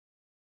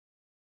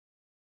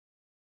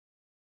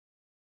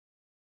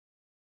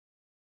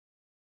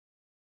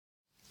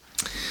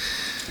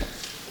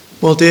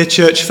Well, dear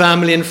church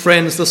family and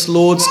friends, this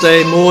Lord's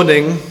Day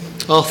morning,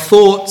 our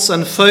thoughts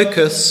and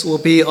focus will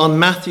be on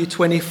Matthew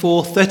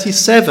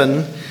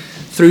 24:37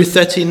 through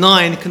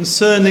 39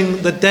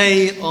 concerning the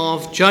day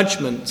of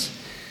judgment,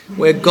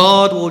 where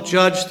God will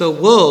judge the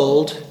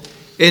world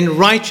in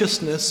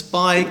righteousness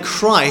by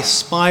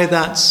Christ, by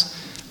that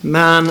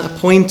man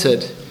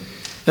appointed.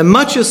 And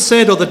much is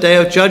said of the day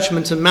of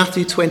judgment in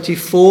Matthew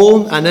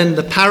 24 and in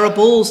the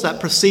parables that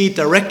proceed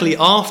directly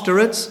after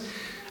it,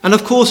 and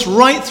of course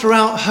right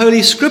throughout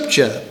Holy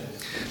Scripture.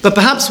 But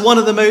perhaps one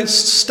of the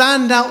most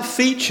standout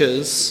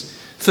features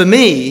for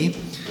me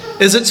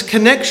is its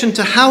connection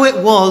to how it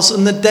was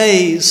in the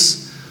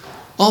days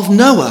of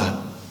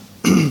Noah.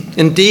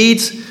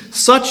 Indeed,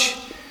 such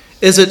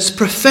is its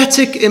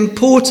prophetic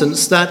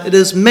importance that it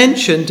is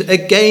mentioned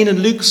again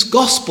in Luke's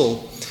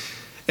Gospel.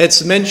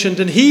 It's mentioned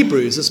in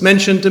Hebrews, it's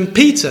mentioned in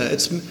Peter,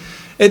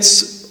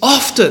 it's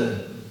often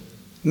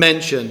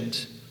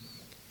mentioned.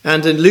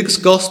 And in Luke's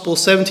Gospel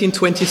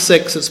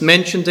 17:26, it's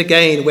mentioned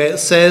again where it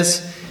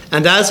says,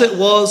 "And as it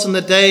was in the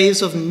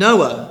days of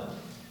Noah,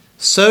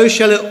 so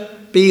shall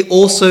it be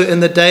also in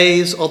the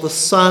days of the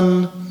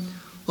Son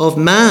of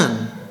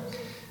Man."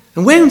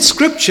 And when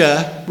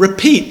Scripture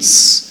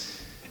repeats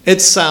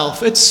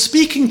itself, it's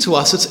speaking to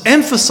us, it's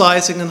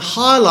emphasizing and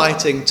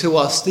highlighting to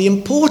us the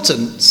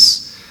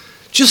importance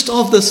just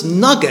of this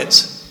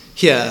nugget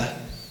here,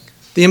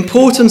 the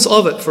importance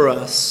of it for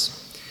us.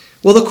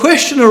 Well, the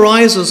question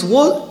arises,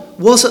 what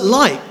was it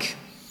like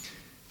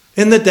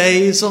in the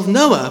days of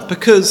Noah?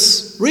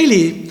 Because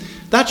really,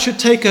 that should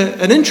take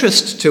an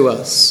interest to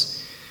us.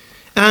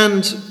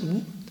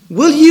 And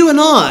will you and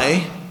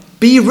I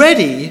be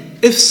ready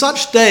if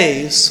such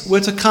days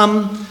were to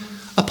come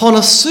upon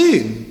us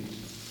soon?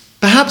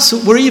 Perhaps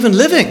we're even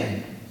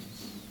living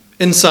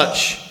in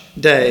such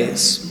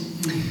days.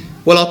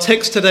 Well, our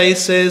text today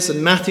says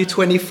in Matthew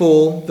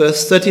 24,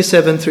 verse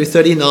 37 through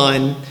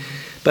 39,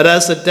 "But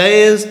as the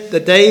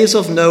days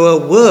of Noah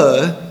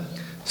were,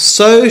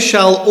 so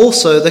shall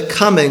also the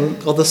coming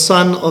of the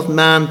Son of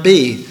Man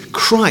be,"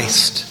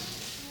 Christ.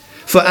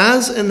 "For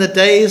as in the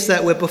days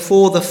that were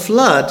before the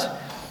flood,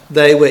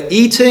 they were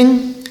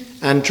eating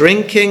and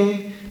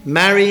drinking,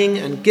 marrying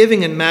and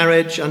giving in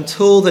marriage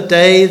until the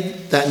day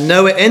that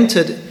Noah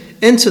entered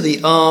into the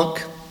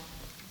ark,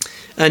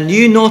 and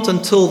knew not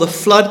until the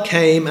flood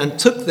came and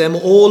took them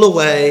all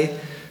away,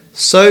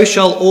 so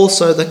shall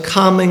also the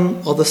coming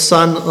of the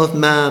Son of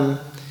Man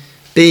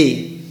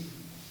be."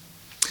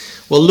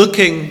 Well,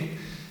 looking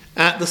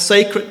at the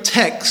sacred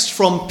text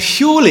from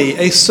purely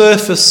a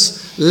surface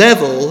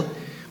level,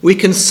 we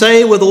can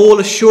say with all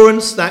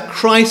assurance that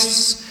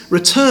Christ's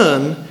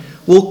return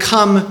will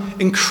come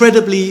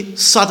incredibly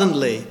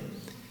suddenly.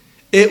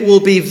 It will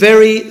be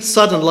very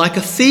sudden, like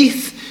a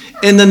thief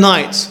in the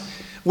night,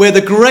 where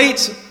the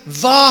great,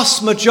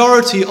 vast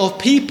majority of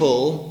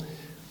people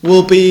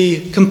will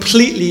be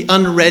completely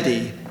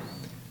unready.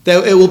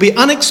 It will be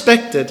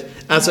unexpected,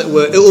 as it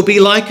were. It will be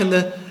like in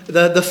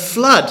the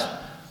flood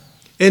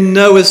in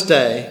Noah's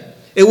day.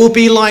 It will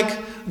be like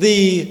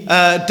the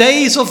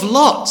days of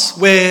Lot,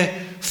 where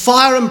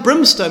fire and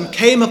brimstone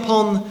came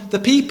upon the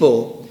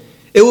people.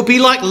 It will be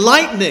like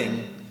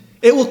lightning.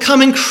 It will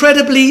come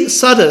incredibly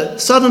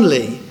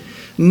suddenly.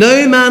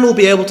 No man will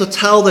be able to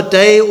tell the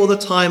day or the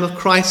time of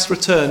Christ's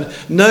return.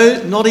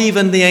 No, not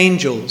even the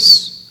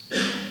angels.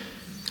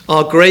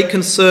 Our great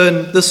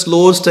concern this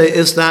Lord's Day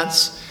is that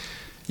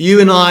you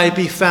and I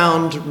be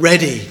found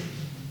ready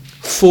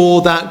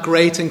for that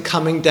great and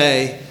coming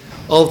day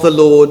of the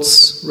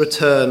Lord's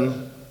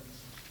return.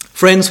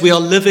 Friends, we are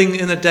living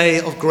in a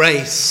day of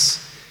grace.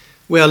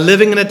 We are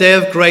living in a day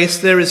of grace.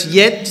 There is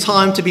yet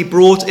time to be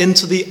brought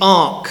into the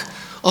ark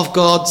of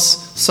God's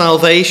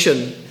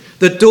salvation.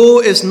 The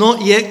door is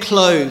not yet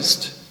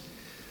closed,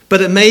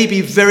 but it may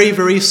be very,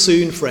 very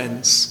soon,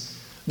 friends.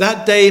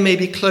 That day may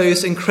be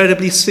closed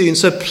incredibly soon.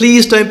 So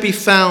please don't be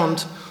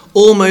found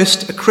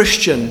almost a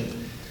Christian.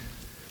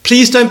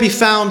 Please don't be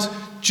found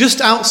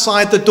just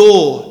outside the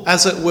door,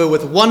 as it were,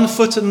 with one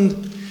foot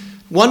in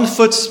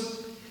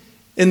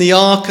the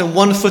ark and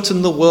 1 foot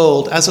in the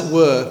world, as it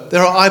were.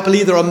 I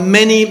believe there are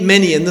many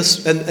in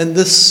this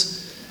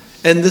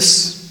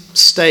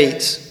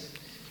state.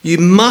 You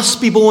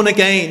must be born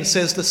again,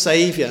 says the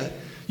Saviour.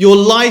 Your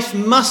life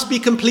must be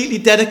completely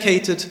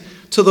dedicated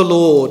to the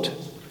Lord.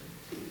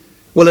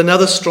 Well,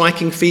 another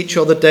striking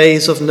feature of the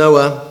days of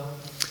Noah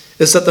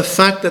is that the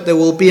fact that there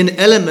will be an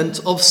element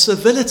of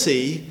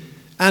civility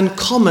and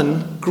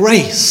common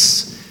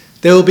grace.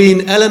 There will be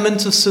an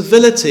element of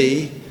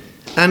civility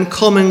and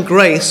common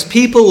grace.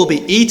 People will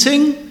be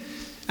eating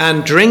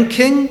and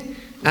drinking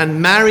and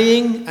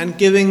marrying and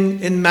giving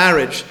in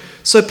marriage.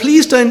 So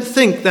please don't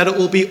think that it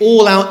will be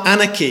all-out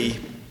anarchy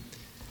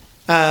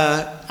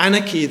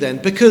then,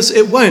 because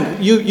it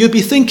won't. You'll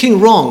be thinking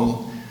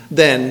wrong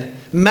then.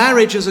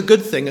 Marriage is a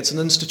good thing. It's an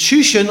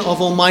institution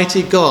of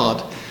Almighty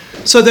God.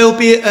 So there will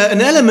be an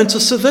element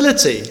of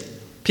civility.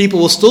 People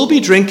will still be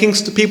drinking,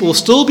 people will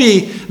still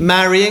be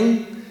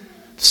marrying,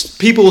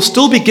 people will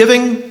still be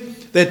giving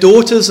their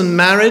daughters in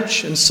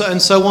marriage, and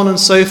so on and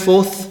so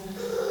forth.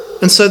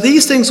 And so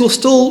these things will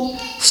still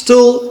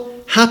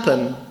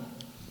happen.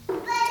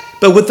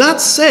 But with that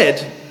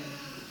said,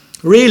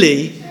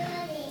 really,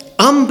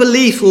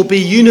 unbelief will be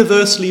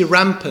universally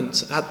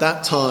rampant at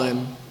that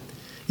time.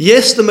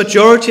 Yes, the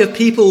majority of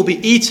people will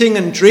be eating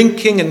and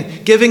drinking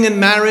and giving in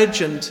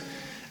marriage and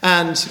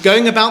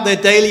going about their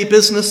daily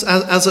business,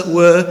 as it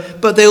were,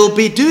 but they will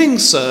be doing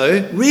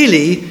so,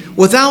 really,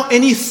 without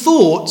any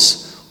thought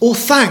or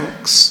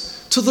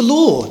thanks to the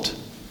Lord.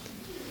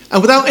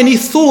 And without any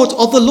thought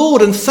of the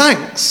Lord and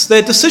thanks,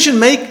 their decision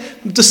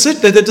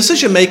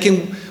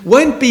making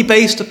won't be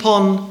based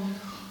upon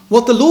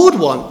what the Lord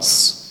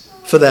wants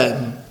for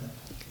them.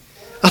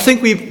 I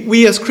think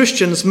we as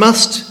Christians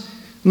must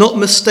not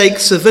mistake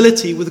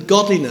civility with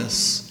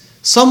godliness.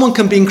 Someone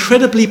can be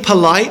incredibly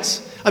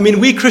polite. I mean,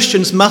 we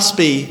Christians must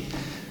be,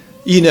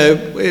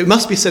 it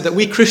must be said that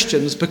we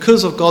Christians,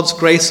 because of God's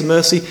grace and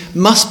mercy,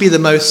 must be the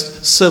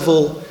most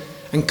civil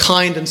and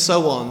kind and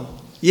so on.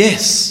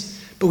 Yes,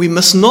 but we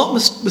must not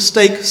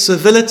mistake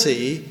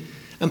civility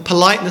and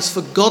politeness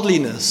for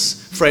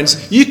godliness,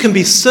 friends. You can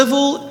be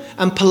civil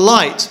and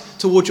polite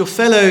towards your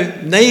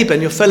fellow neighbour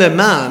and your fellow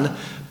man,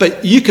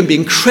 but you can be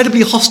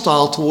incredibly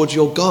hostile towards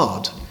your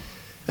God.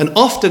 And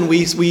often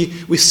we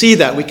see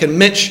that. We can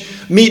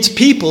meet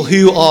people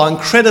who are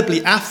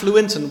incredibly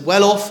affluent and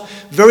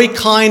well-off, very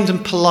kind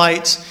and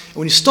polite. And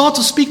when you start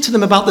to speak to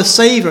them about their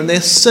Saviour and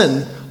their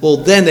sin, well,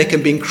 then they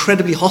can be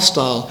incredibly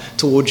hostile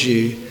towards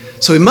you.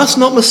 So we must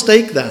not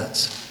mistake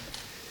that.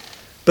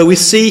 But we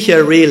see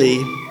here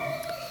really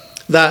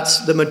that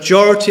the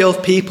majority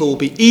of people will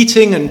be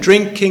eating and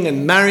drinking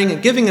and marrying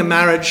and giving in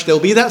marriage. There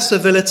will be that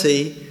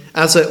civility,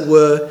 as it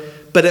were,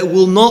 but it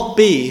will not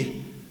be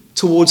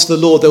towards the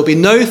Lord. There will be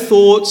no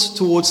thoughts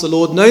towards the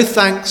Lord, no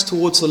thanks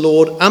towards the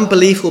Lord.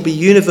 Unbelief will be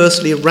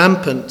universally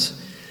rampant.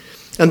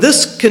 And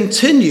this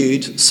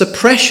continued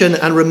suppression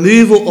and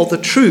removal of the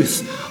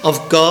truth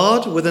of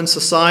God within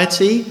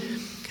society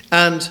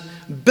and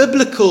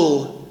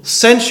biblical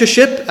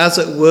censorship, as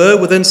it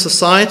were, within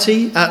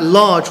society at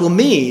large will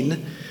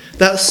mean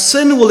that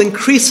sin will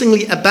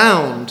increasingly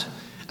abound,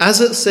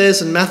 as it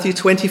says in Matthew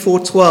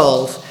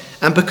 24:12,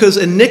 and because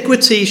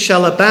iniquity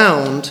shall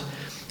abound,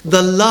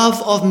 the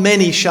love of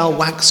many shall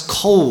wax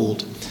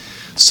cold.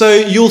 So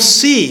you'll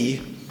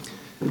see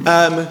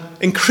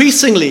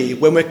increasingly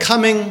when we're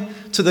coming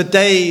to the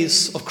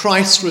days of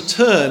Christ's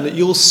return,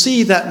 you'll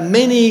see that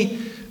many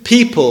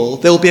people,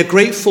 there will be a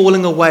great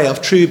falling away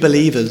of true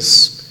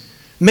believers.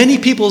 Many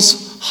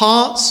people's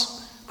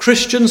hearts,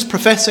 Christians,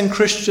 professing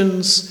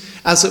Christians,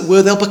 as it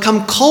were, they'll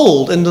become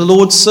cold in the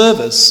Lord's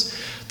service.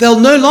 They'll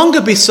no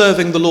longer be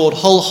serving the Lord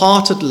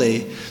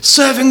wholeheartedly,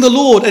 serving the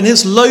Lord in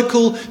his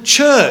local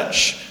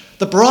church,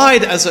 the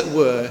bride, as it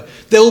were.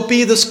 There will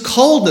be this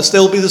coldness,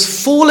 there will be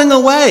this falling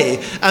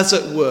away, as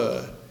it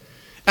were.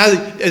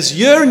 As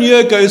year and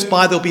year goes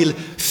by, there'll be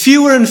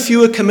fewer and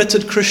fewer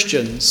committed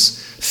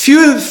Christians,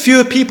 fewer and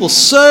fewer people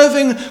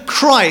serving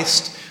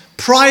Christ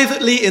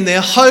privately in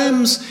their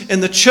homes,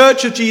 in the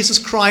church of Jesus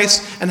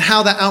Christ, and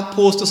how that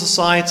outpours to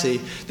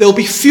society. There will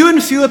be fewer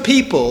and fewer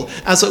people,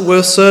 as it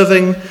were,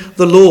 serving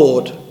the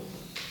Lord.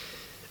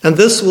 And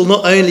this will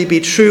not only be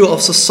true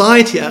of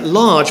society at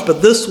large,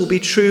 but this will be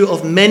true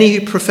of many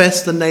who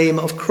profess the name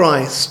of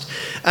Christ.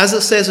 As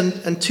it says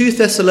in 2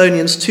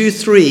 Thessalonians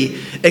 2:3,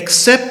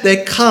 except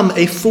there come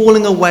a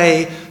falling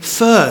away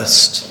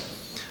first.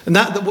 And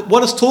that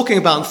what it's talking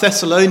about in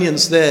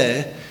Thessalonians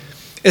there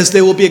is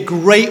there will be a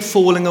great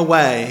falling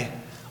away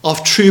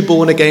of true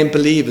born-again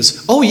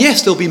believers. Oh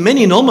yes, there'll be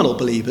many nominal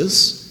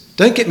believers.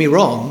 Don't get me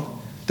wrong.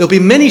 There'll be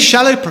many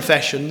shallow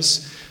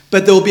professions,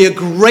 but there will be a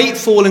great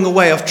falling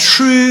away of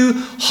true,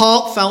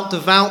 heartfelt,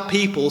 devout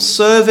people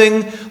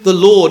serving the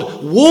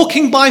Lord,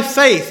 walking by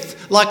faith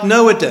like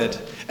Noah did.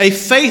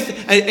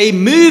 A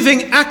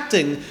moving,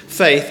 acting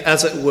faith,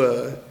 as it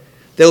were.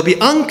 There will be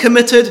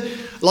uncommitted,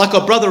 like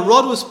our brother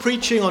Rod was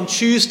preaching on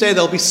Tuesday.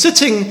 They'll be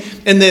sitting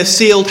in their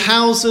sealed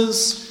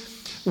houses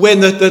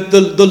when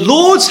the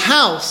Lord's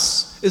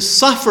house is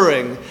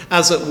suffering,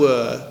 as it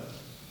were.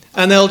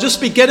 And they'll just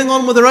be getting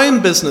on with their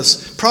own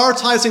business,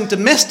 prioritizing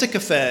domestic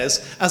affairs,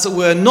 as it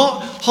were,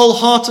 not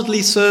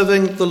wholeheartedly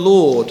serving the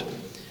Lord.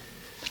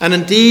 And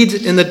indeed,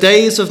 in the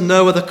days of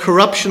Noah, the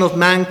corruption of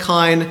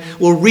mankind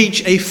will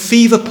reach a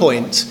fever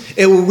point.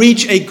 It will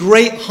reach a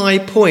great high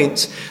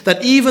point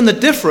that even the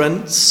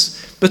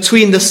difference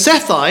between the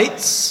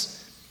Sethites,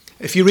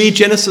 if you read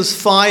Genesis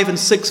 5 and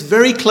 6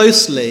 very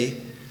closely,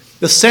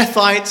 the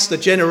Sethites, the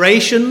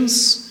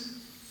generations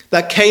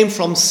that came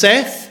from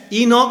Seth,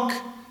 Enoch,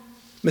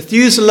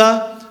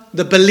 Methuselah,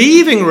 the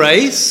believing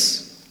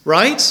race,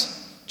 right?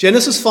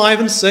 Genesis 5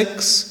 and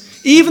 6,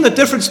 even the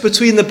difference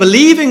between the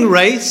believing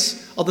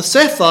race of the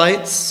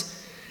Sethites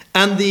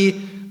and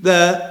the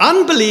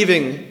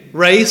unbelieving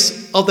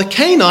race of the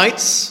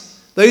Cainites,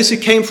 those who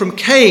came from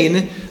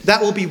Cain,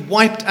 that will be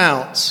wiped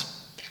out.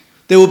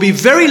 There will be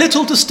very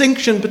little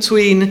distinction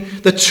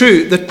between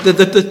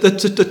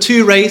the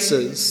two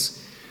races.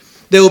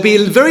 There will be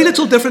very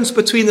little difference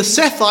between the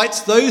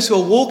Sethites, those who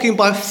are walking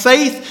by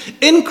faith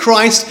in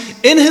Christ,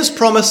 in his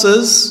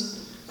promises,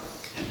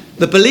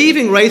 the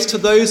believing race to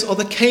those of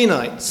the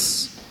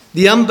Canaanites,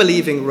 the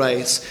unbelieving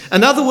race.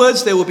 In other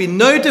words, there will be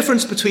no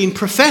difference between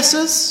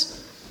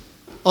professors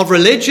of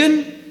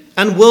religion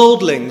and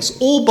worldlings,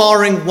 all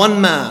barring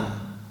one man,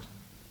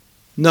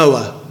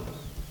 Noah.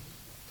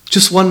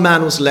 Just one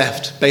man was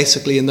left,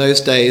 basically, in those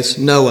days,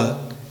 Noah.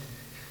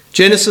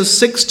 Genesis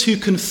 6:2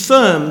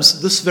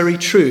 confirms this very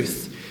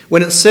truth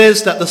when it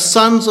says that the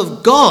sons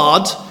of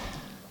God,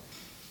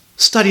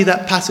 study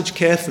that passage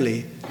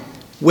carefully,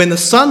 when the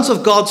sons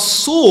of God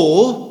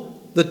saw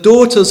the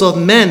daughters of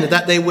men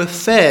that they were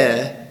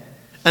fair,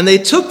 and they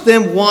took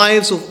them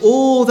wives of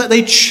all that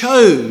they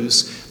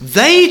chose.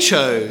 They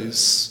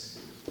chose.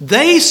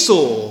 They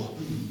saw.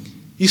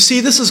 You see,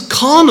 this is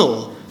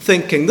carnal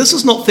thinking. This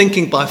is not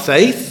thinking by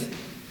faith.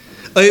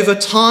 Over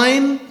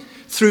time,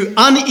 through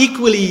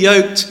unequally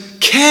yoked,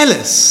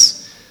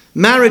 careless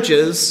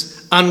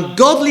marriages,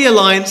 ungodly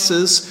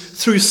alliances,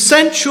 through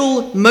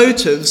sensual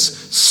motives,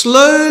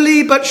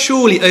 slowly but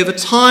surely over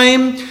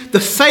time, the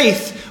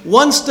faith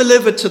once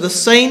delivered to the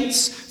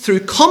saints through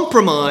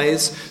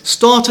compromise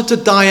started to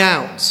die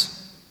out.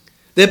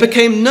 There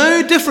became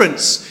no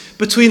difference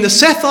between the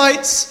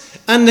Sethites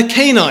and the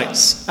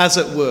Canaanites, as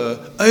it were,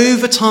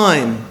 over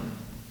time.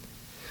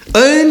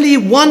 Only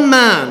one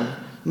man,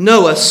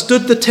 Noah,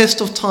 stood the test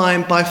of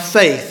time by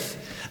faith,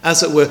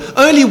 as it were.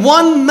 Only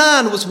one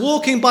man was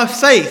walking by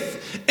faith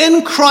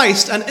in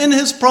Christ and in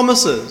his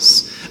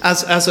promises,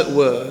 as it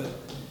were.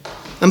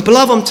 And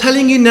beloved, I'm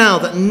telling you now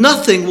that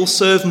nothing will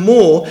serve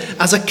more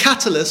as a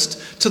catalyst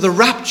to the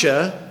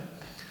rapture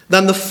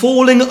than the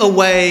falling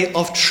away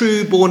of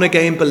true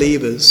born-again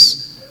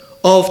believers,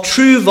 of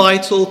true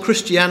vital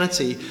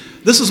Christianity.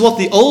 This is what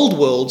the old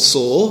world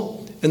saw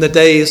in the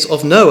days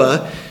of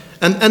Noah,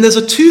 and there's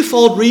a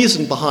twofold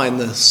reason behind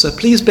this, so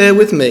please bear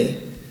with me.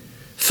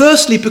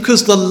 Firstly,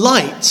 because the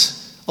light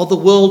of the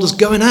world is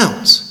going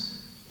out.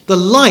 The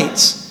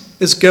light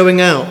is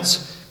going out.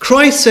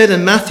 Christ said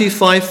in Matthew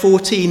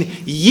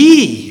 5:14,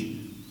 "Ye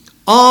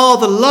are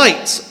the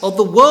light of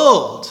the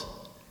world.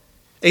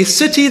 A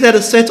city that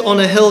is set on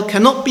a hill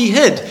cannot be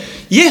hid."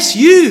 Yes,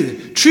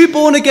 you, true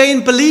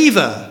born-again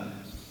believer,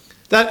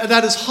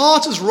 that his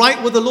heart is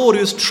right with the Lord,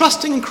 who is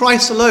trusting in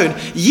Christ alone.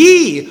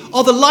 Ye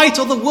are the light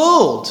of the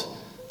world.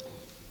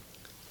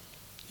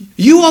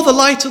 You are the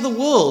light of the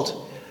world.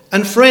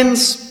 And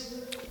friends,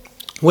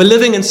 we're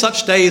living in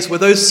such days where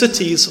those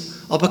cities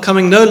are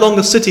becoming no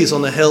longer cities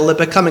on a hill, they're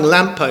becoming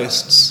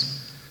lampposts.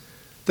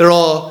 There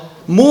are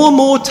more and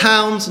more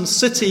towns and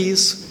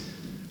cities,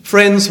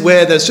 friends,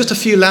 where there's just a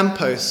few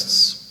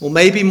lampposts, or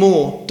maybe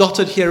more,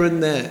 dotted here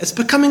and there. It's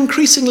becoming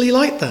increasingly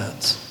like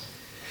that.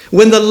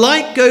 When the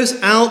light goes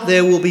out,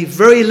 there will be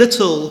very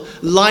little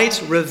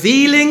light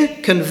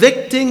revealing,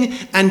 convicting,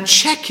 and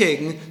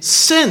checking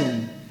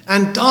sin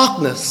and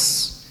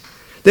darkness.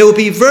 There will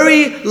be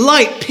very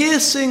light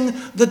piercing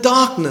the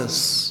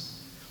darkness.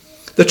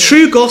 The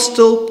true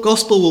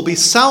gospel will be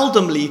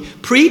seldomly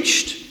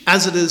preached,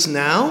 as it is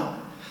now.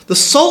 The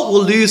salt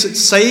will lose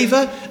its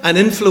savor and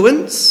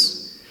influence.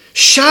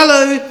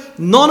 Shallow,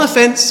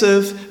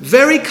 non-offensive,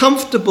 very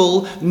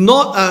comfortable,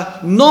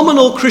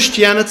 nominal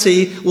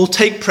Christianity will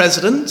take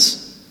precedence.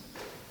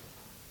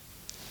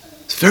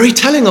 It's very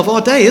telling of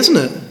our day, isn't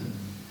it?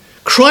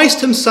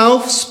 Christ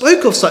himself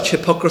spoke of such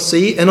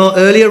hypocrisy in our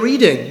earlier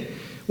reading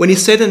when he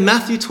said in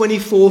Matthew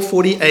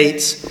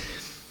 24:48,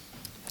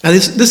 and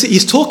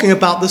he's talking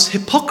about this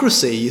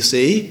hypocrisy, you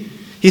see.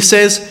 He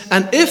says,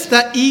 "And if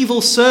that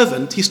evil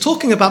servant," he's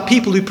talking about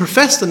people who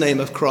profess the name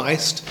of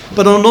Christ,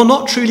 but are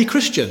not truly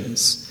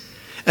Christians.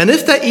 "And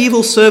if that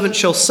evil servant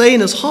shall say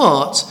in his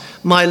heart,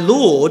 My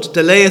Lord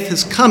delayeth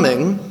his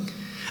coming,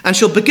 and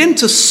shall begin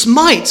to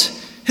smite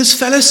his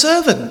fellow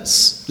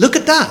servants." Look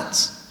at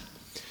that.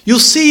 You'll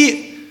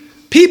see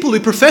people who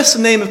profess the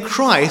name of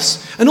Christ,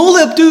 and all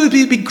they'll do will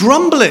be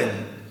grumbling,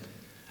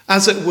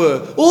 as it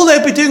were. All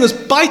they'll be doing is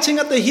biting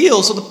at the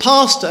heels of the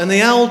pastor and the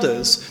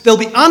elders. They'll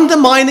be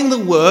undermining the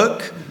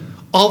work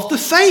of the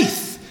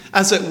faith,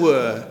 as it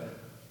were.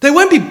 They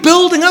won't be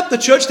building up the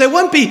church. There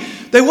won't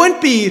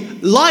be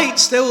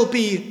lights. They will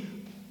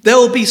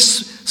be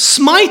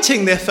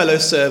smiting their fellow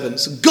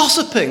servants,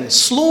 gossiping,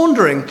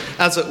 slandering,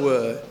 as it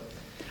were.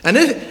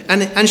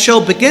 And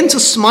shall begin to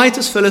smite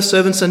his fellow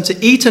servants and to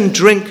eat and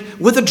drink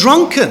with the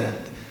drunken.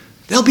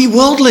 They'll be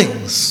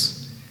worldlings.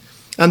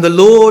 And the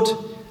Lord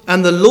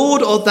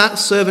of that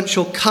servant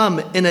shall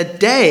come in a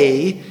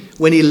day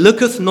when he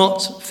looketh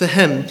not for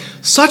him.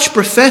 Such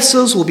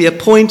professors will be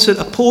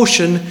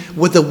apportioned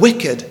with the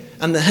wicked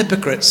and the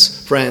hypocrites,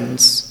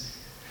 friends.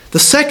 The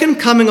second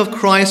coming of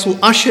Christ will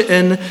usher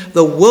in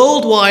the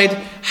worldwide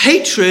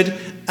hatred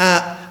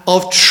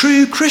of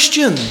true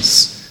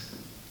Christians.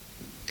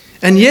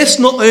 And yes,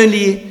 not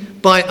only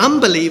by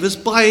unbelievers,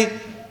 by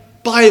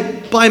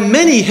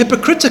many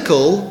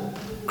hypocritical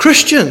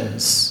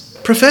Christians,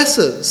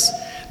 professors.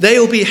 They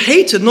will be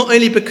hated not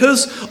only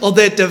because of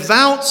their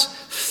devout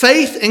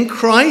faith in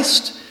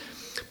Christ,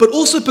 but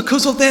also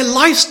because of their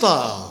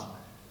lifestyle.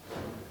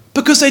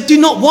 Because they do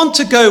not want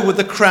to go with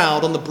the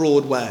crowd on the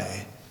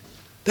Broadway.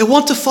 They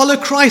want to follow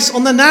Christ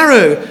on the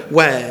narrow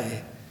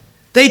way.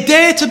 They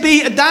dare to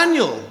be a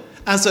Daniel,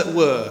 as it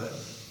were.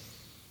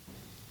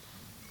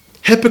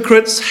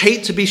 Hypocrites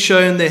hate to be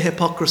shown their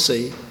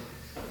hypocrisy.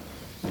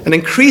 And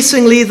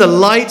increasingly, the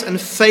light and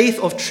faith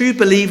of true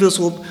believers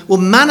will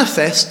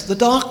manifest the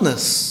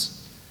darkness.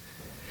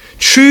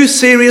 True,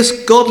 serious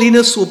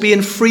godliness will be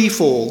in free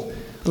fall.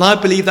 And I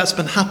believe that's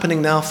been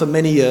happening now for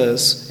many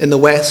years in the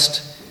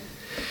West.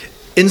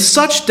 In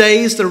such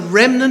days, the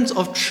remnant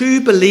of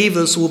true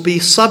believers will be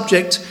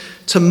subject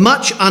to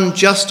much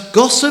unjust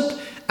gossip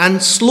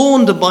and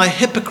slander by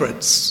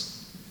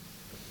hypocrites.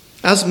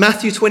 As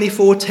Matthew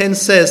 24:10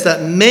 says,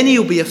 that many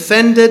will be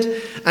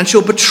offended and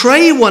shall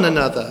betray one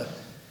another.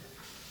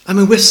 I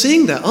mean, we're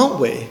seeing that, aren't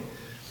we?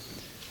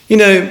 You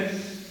know,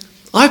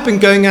 I've been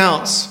going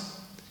out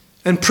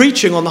and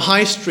preaching on the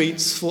high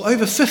streets for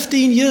over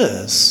 15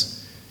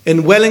 years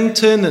in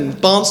Wellington and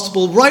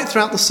Barnstaple, right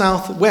throughout the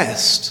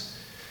southwest.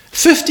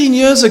 15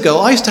 years ago,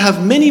 I used to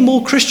have many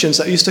more Christians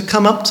that used to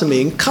come up to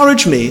me,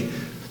 encourage me,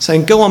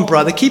 saying, "Go on,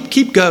 brother,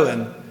 keep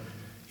going.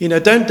 You know,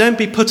 don't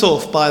be put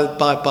off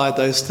by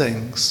those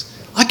things."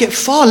 I get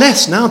far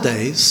less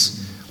nowadays.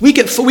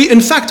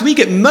 In fact, we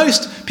get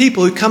most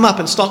people who come up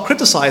and start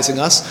criticizing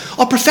us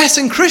are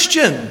professing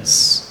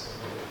Christians.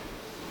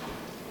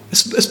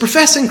 It's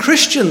professing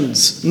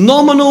Christians,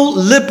 nominal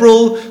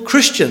liberal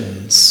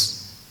Christians.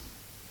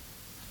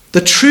 The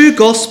true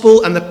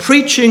gospel and the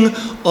preaching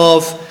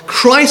of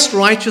Christ's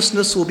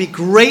righteousness will be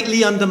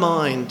greatly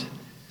undermined,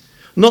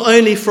 not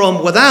only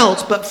from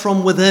without, but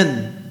from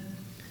within.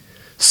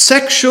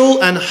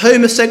 Sexual and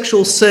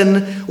homosexual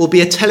sin will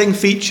be a telling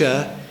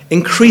feature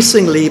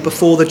increasingly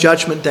before the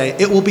judgment day.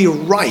 It will be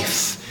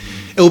rife.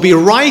 It will be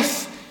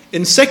rife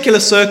in secular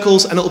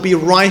circles, and it will be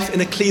rife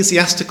in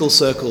ecclesiastical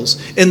circles,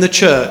 in the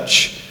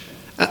church,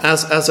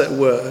 as it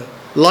were.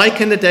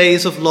 Like in the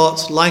days of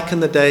Lot, like in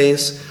the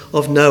days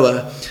of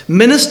Noah.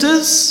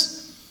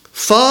 Ministers,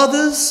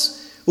 fathers,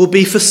 will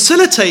be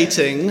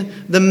facilitating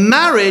the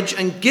marriage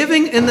and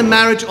giving in the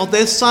marriage of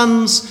their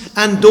sons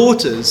and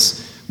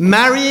daughters.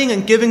 Marrying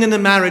and giving in the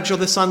marriage of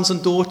their sons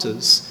and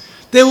daughters.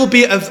 There will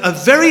be a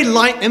very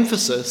light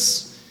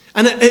emphasis,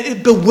 and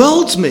it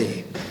bewilds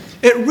me.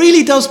 It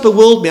really does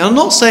bewilder me. I'm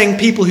not saying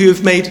people who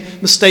have made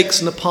mistakes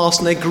in the past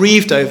and they're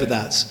grieved over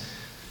that.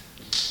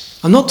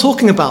 I'm not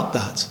talking about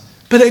that.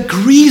 But it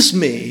grieves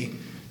me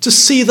to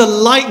see the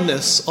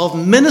lightness of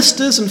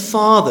ministers and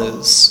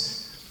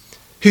fathers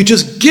who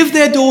just give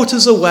their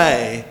daughters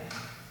away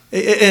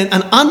in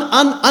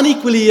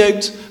unequally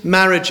yoked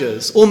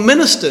marriages, or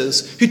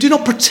ministers who do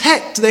not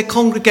protect their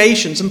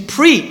congregations and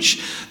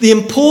preach the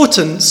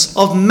importance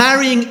of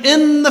marrying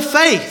in the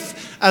faith,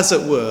 as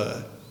it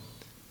were.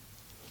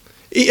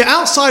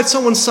 Outside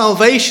someone's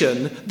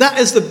salvation, that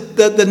is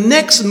the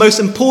next most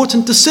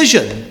important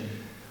decision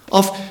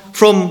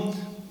from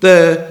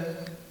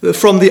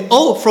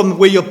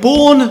where you're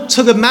born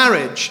to the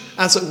marriage,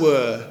 as it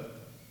were.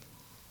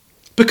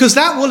 Because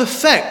that will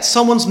affect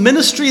someone's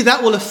ministry,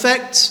 that will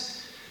affect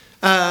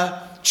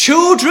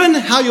children,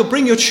 how you'll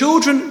bring your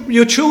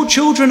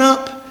children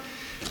up.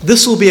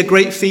 This will be a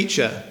great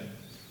feature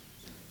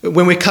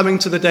when we're coming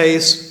to the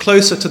days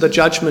closer to the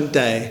judgment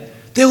day.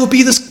 There will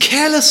be this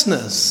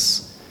carelessness.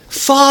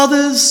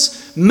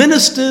 Fathers,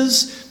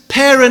 ministers,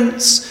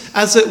 parents,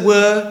 as it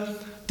were.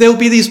 There will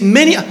be these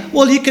many.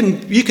 Well, you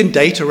can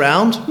date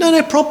around.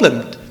 No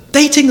problem.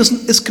 Dating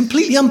is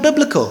completely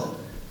unbiblical.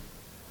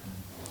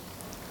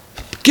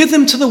 Give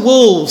them to the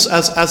wolves,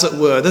 as it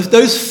were,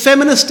 those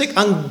feministic,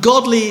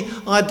 ungodly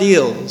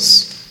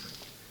ideals.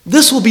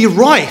 This will be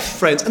rife,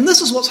 friends, and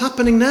this is what's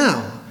happening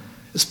now.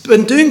 It's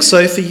been doing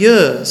so for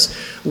years.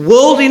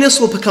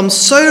 Worldliness will become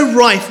so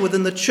rife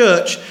within the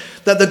church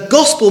that the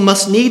gospel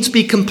must needs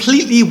be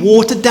completely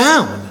watered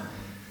down,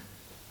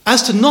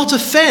 as to not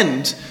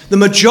offend the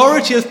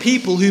majority of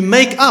people who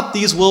make up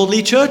these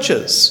worldly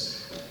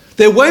churches.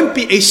 There won't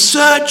be a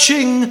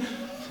searching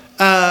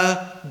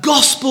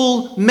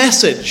gospel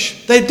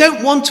message. They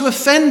don't want to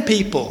offend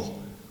people.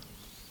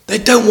 They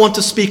don't want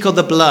to speak of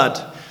the blood.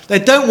 They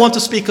don't want to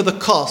speak of the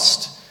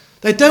cost.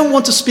 They don't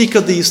want to speak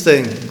of these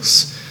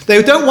things. They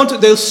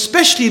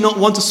especially not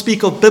want to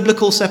speak of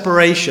biblical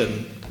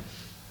separation.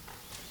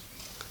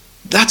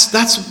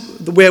 That's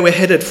where we're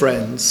headed,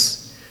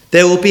 friends.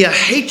 There will be a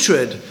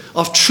hatred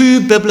of true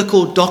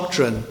biblical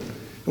doctrine.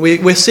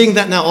 We're seeing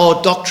that now.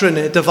 Oh, doctrine,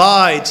 it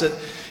divides.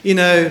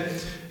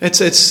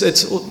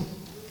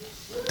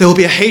 There will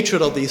be a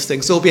hatred of these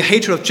things. There will be a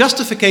hatred of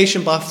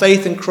justification by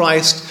faith in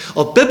Christ,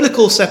 of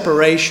biblical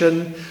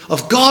separation,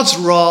 of God's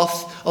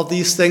wrath, of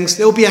these things.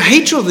 There will be a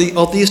hatred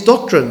of these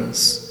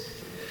doctrines.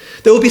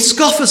 There will be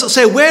scoffers that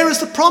say, where is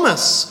the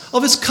promise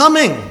of his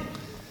coming,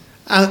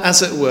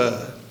 as it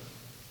were?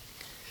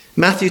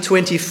 Matthew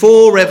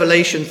 24,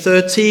 Revelation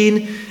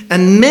 13,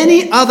 and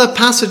many other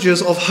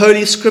passages of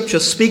Holy Scripture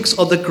speaks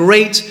of the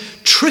great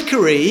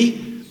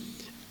trickery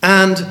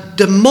and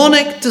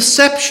demonic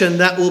deception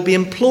that will be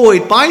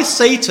employed by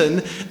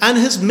Satan and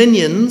his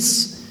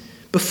minions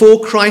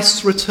before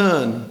Christ's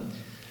return.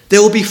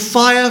 There will be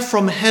fire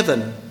from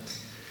heaven.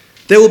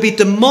 There will be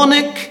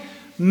demonic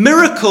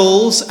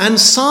miracles and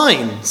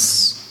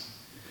signs.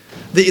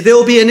 There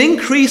will be an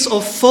increase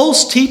of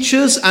false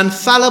teachers and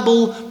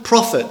fallible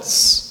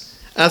prophets,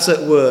 as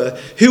it were,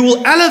 who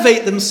will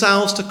elevate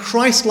themselves to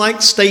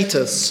Christ-like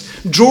status,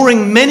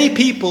 drawing many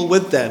people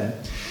with them.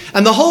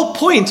 And the whole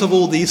point of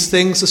all these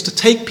things is to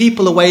take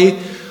people away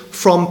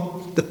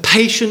from the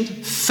patient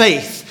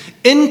faith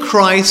in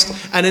Christ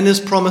and in his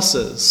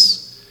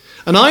promises.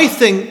 And I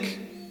think,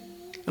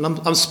 and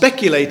I'm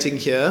speculating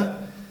here,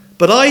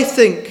 but I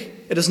think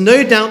it is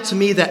no doubt to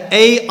me that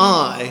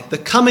AI, the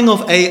coming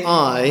of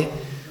AI,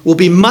 will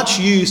be much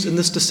used in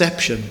this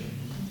deception.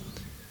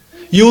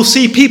 You will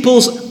see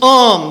people's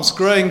arms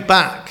growing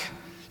back.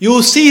 You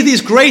will see these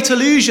great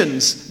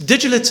illusions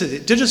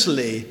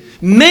digitally.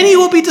 Many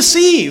will be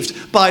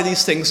deceived by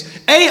these things.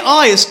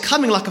 AI is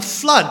coming like a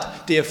flood,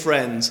 dear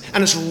friends,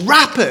 and it's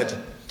rapid.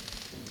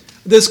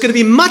 There's going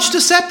to be much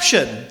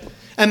deception,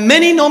 and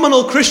many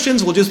nominal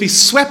Christians will just be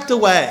swept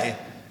away,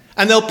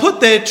 and they'll put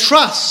their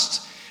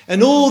trust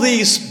in all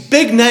these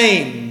big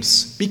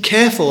names. Be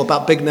careful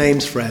about big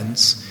names,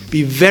 friends.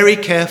 Be very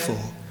careful.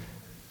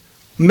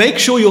 Make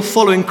sure you're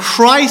following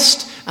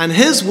Christ and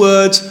his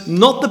words,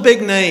 not the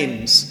big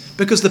names,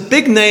 because the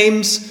big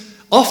names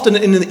often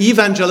in the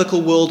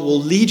evangelical world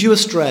will lead you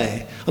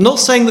astray. I'm not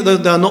saying that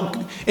there are not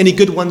any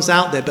good ones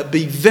out there, but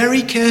be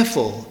very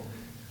careful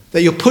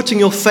that you're putting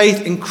your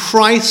faith in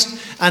Christ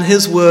and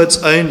his words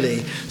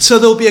only. So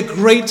there will be a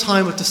great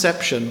time of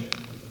deception.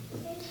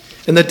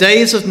 In the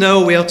days of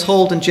Noah, we are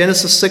told in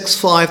Genesis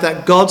 6:5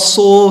 that God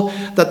saw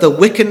that the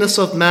wickedness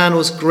of man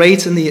was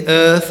great in the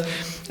earth,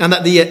 and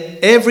that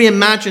every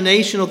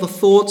imagination of the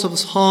thoughts of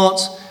his heart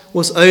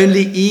was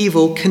only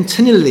evil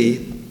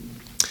continually.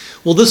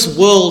 Well, this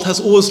world has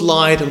always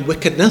lied in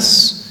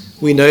wickedness.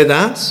 We know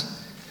that.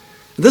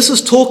 This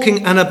is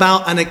talking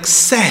about an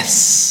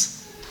excess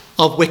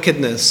of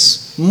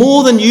wickedness,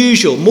 more than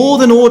usual, more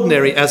than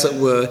ordinary, as it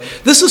were.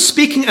 This is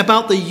speaking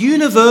about the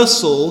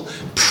universal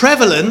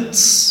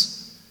prevalence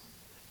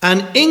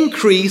and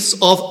increase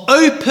of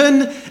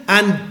open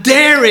and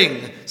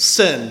daring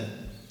sin.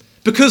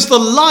 Because the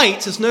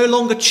light is no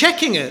longer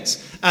checking it,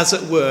 as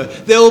it were.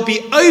 There will be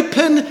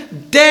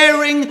open,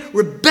 daring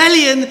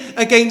rebellion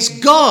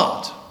against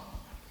God.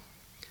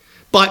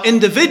 By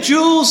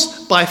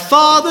individuals, by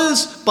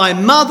fathers, by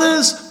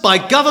mothers, by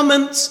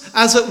governments,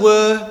 as it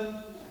were.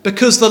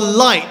 Because the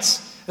light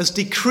has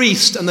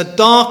decreased and the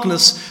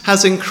darkness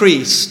has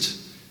increased.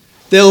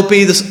 There will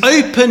be this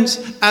open,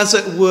 as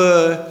it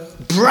were,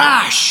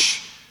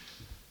 brash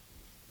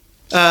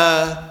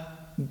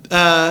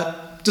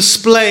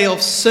display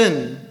of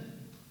sin.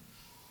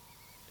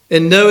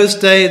 In Noah's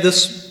day,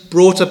 this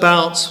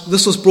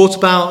was brought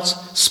about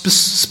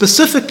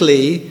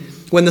specifically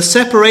when the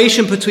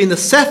separation between the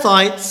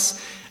Sethites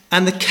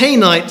and the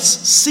Canaanites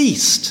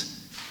ceased.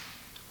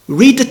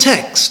 Read the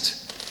text.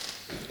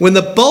 When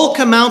the bulk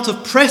amount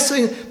of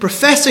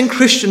professing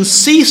Christians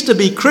ceased to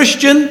be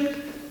Christian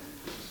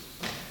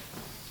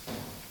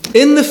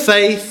in the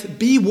faith,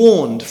 be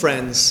warned,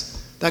 friends,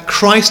 that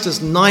Christ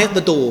is nigh at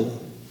the door.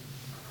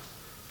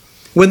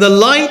 When the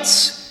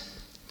light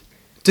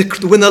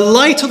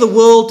of the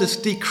world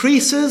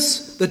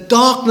decreases, the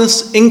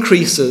darkness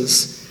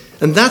increases.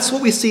 And that's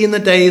what we see in the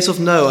days of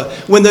Noah.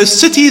 When those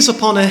cities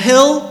upon a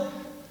hill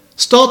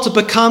start to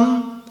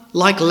become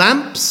like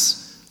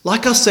lamps,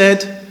 like I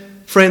said,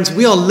 friends,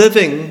 we are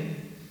living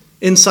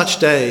in such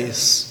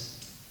days.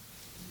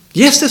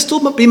 Yes, there still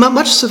might be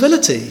much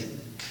civility.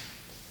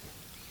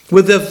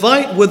 With the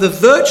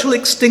virtual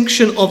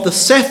extinction of the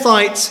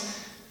Sethites,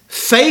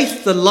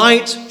 faith, the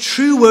light,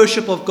 true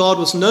worship of God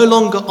was no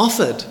longer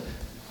offered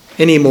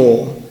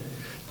anymore.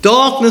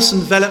 Darkness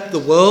enveloped the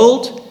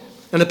world,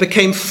 and it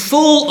became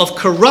full of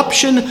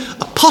corruption,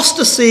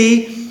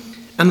 apostasy,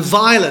 and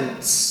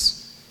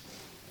violence.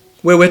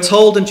 Where we're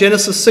told in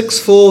Genesis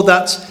 6:4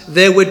 that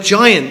there were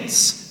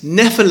giants,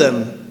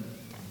 Nephilim,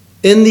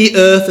 in the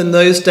earth in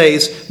those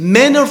days.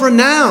 Men of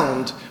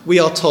renown, we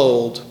are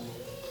told.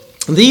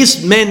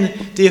 These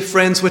men, dear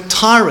friends, were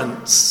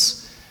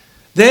tyrants.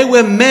 They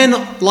were men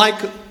like,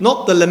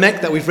 not the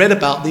Lamech that we've read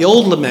about, the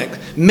old Lamech,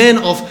 men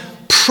of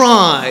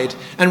pride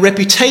and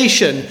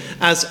reputation,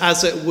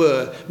 as it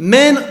were.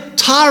 Men,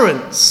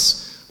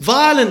 tyrants,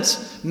 violent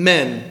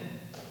men.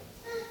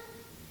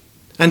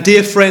 And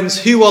dear friends,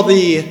 who are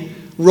the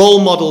role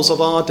models of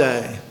our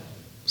day?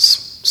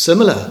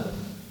 Similar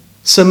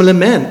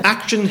men.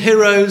 Action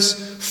heroes,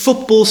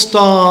 football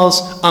stars,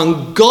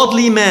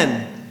 ungodly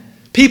men.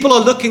 People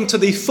are looking to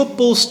the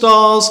football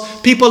stars.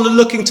 People are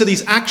looking to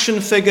these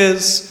action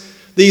figures,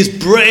 these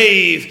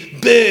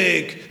brave,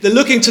 big. They're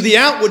looking to the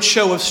outward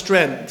show of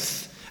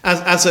strength,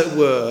 as it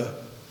were.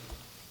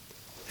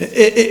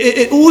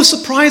 It always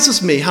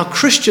surprises me how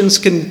Christians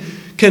can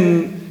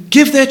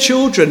give their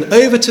children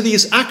over to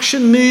these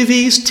action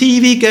movies,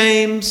 TV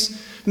games,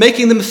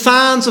 making them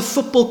fans of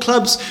football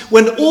clubs,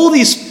 when all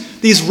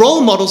these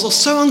role models are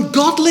so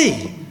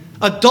ungodly.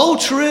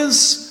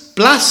 Adulterers,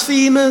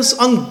 blasphemers,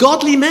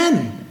 ungodly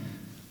men.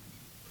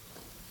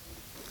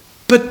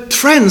 But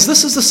friends,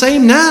 this is the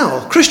same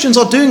now. Christians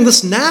are doing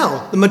this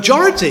now. The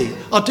majority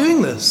are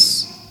doing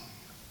this.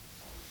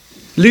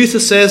 Luther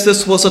says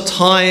this was a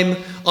time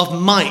of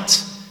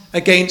might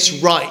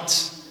against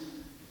right,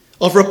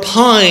 of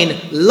rapine,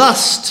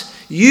 lust,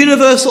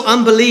 universal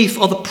unbelief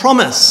of the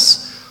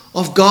promise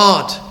of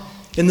God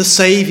in the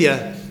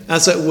Saviour,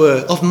 as it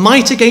were, of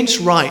might against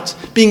right,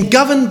 being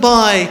governed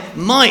by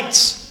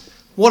might,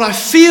 what I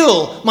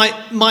feel,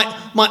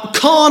 my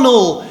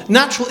carnal,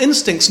 natural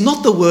instincts,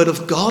 not the word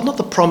of God, not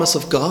the promise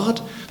of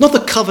God, not the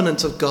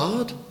covenant of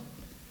God.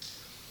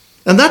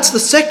 And that's the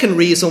second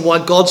reason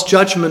why God's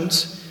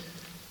judgment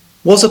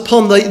was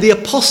upon the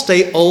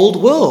apostate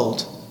old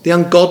world, the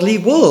ungodly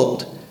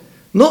world.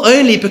 Not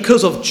only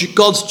because of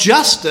God's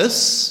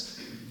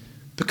justice,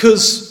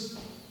 because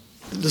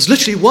there's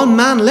literally one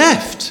man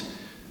left,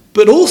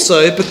 but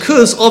also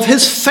because of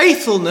his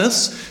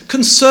faithfulness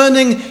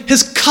concerning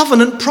his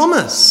covenant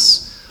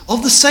promise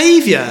of the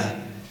Saviour.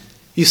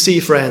 You see,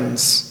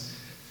 friends.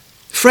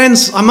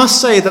 Friends, I must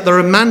say that the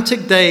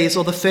romantic days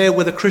of the fair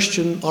weather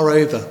Christian are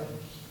over.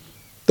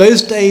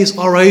 Those days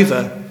are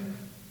over.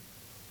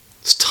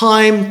 It's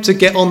time to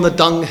get on the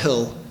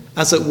dunghill,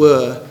 as it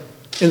were,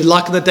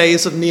 like in the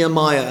days of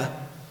Nehemiah,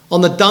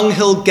 on the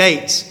dunghill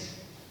gate.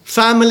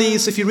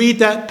 Families, if you read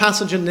that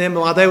passage in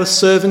Nehemiah, they were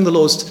serving the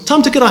Lord. It's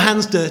time to get our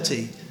hands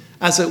dirty,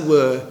 as it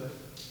were,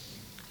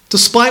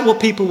 despite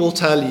what people will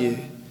tell you.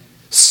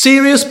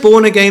 Serious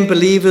born-again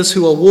believers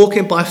who are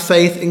walking by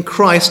faith in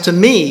Christ, to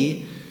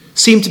me,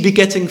 seem to be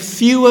getting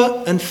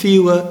fewer and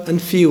fewer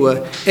and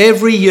fewer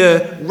every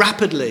year,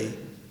 rapidly.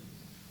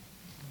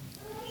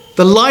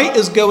 The light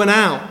is going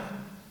out.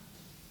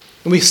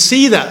 And we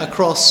see that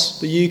across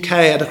the UK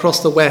and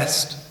across the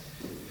West.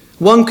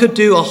 One could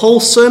do a whole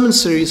sermon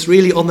series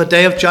really on the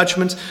day of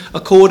judgment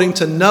according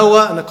to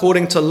Noah and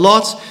according to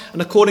Lot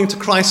and according to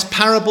Christ's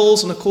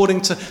parables and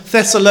according to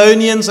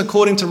Thessalonians,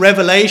 according to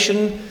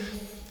Revelation,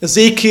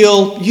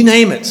 Ezekiel, you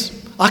name it.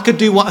 I could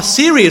do a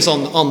series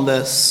on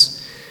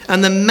this.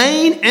 And the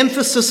main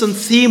emphasis and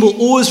theme will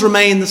always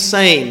remain the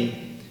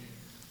same.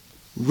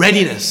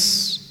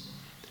 Readiness.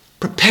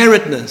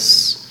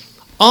 Preparedness.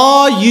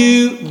 Are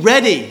you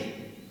ready?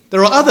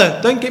 There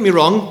are don't get me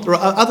wrong, there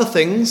are other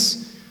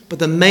things, but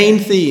the main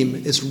theme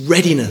is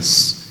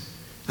readiness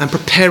and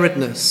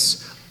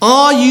preparedness.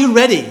 Are you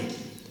ready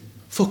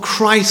for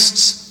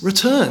Christ's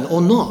return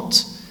or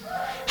not?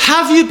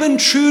 Have you been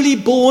truly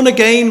born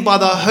again by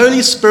the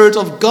Holy Spirit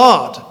of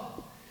God?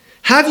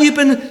 Have you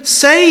been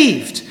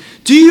saved?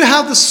 Do you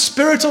have the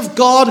Spirit of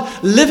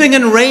God living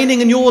and reigning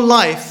in your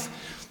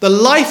life? The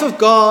life of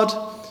God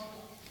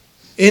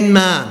in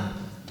man,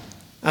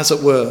 as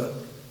it were.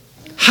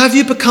 Have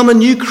you become a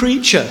new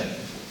creature,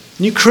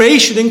 new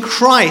creation in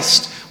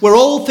Christ, where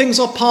all things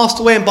are passed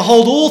away and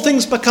behold, all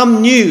things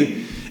become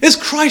new? Is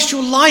Christ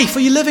your life? Are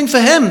you living for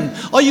him?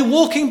 Are you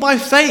walking by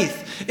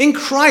faith in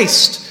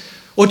Christ?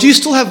 Or do you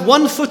still have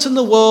one foot in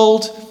the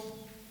world,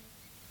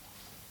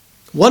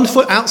 one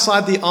foot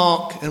outside the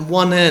ark and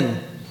one in?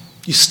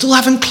 You still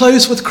haven't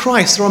closed with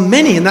Christ. There are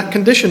many in that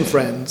condition,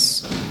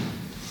 friends.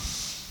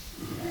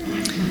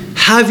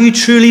 Have you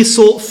truly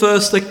sought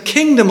first the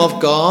kingdom of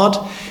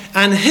God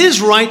and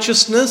his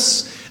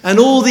righteousness, and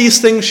all these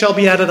things shall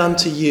be added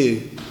unto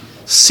you?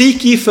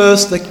 Seek ye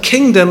first the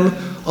kingdom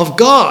of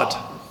God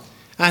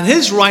and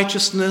his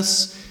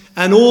righteousness,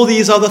 and all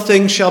these other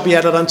things shall be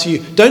added unto you.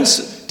 Don't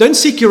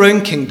seek your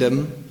own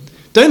kingdom.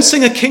 Don't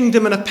sing a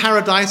kingdom and a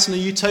paradise and a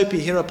utopia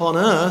here upon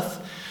earth.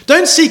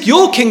 Don't seek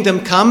your kingdom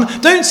come.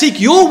 Don't seek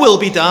your will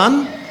be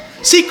done.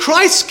 Seek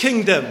Christ's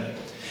kingdom.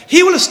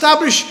 He will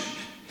establish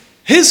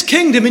his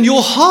kingdom in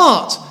your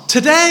heart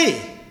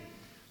today.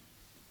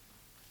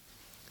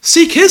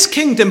 Seek his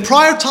kingdom.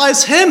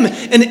 Prioritize him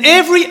in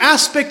every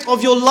aspect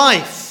of your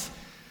life.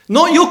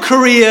 Not your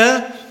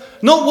career,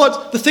 not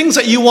what the things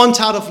that you want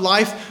out of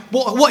life,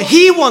 but what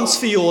he wants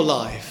for your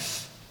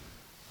life.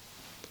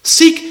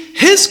 Seek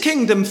his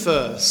kingdom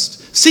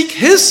first. Seek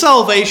his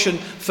salvation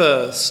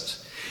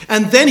first.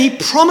 And then he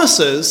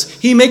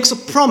makes a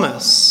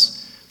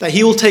promise that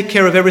he will take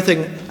care of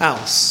everything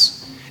else.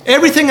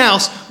 Everything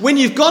else, when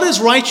you've got his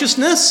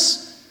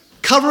righteousness,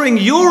 covering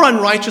your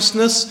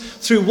unrighteousness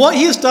through what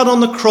he has done on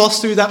the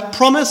cross, through that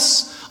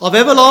promise of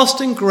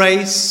everlasting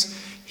grace,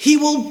 he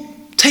will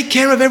take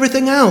care of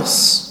everything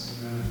else.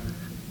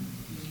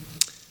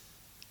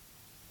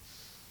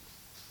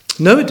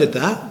 Noah did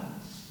that.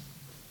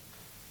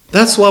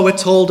 That's why we're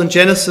told in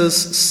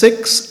Genesis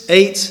 6,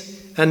 8,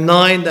 and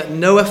 9 that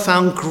Noah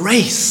found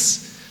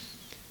grace.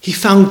 He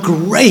found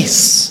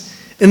grace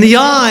in the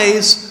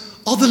eyes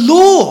of the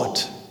Lord.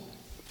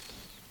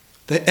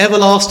 The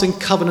everlasting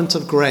covenant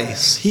of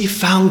grace. He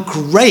found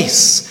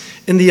grace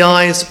in the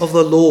eyes of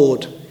the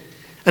Lord.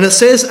 And it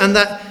says, and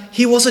that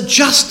he was a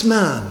just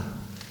man,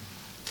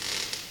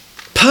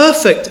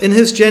 perfect in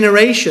his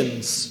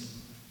generations.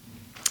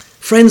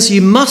 Friends,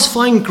 you must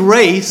find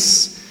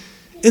grace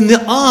in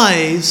the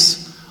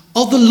eyes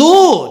of the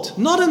Lord,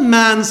 not in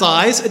man's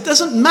eyes. It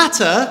doesn't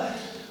matter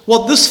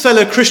what this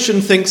fellow Christian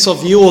thinks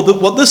of you or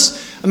what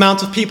this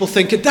amount of people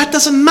think. That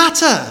doesn't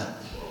matter.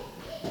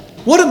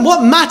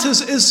 What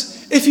matters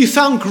is if you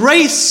found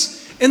grace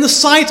in the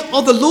sight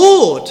of the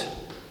Lord.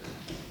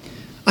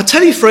 I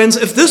tell you, friends,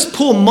 if this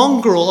poor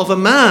mongrel of a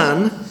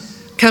man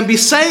can be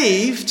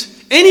saved,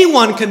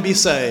 anyone can be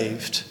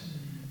saved.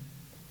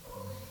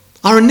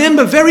 I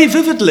remember very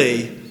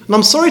vividly, and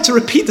I'm sorry to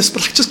repeat this,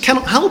 but I just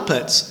cannot help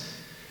it.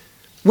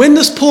 When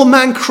this poor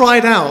man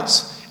cried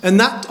out on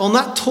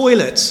that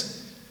toilet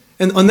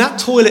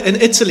in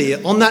Italy,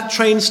 on that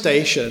train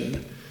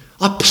station,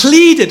 I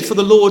pleaded for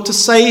the Lord to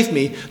save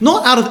me,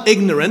 not out of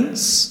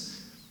ignorance.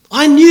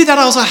 I knew that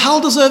I was a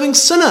hell-deserving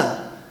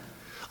sinner.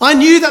 I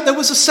knew that there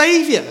was a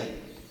Saviour.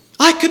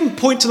 I couldn't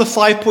point to the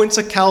 5 points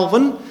of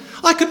Calvin.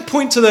 I couldn't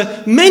point to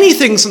the many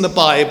things in the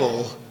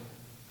Bible.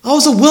 I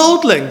was a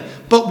worldling.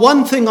 But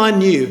one thing I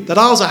knew, that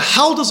I was a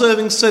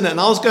hell-deserving sinner and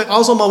I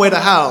was on my way to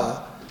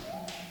hell.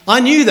 I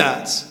knew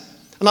that.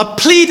 And I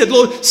pleaded,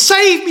 Lord,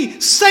 save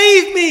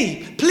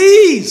me,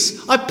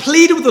 please. I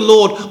pleaded with the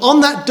Lord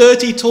on that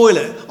dirty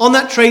toilet, on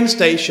that train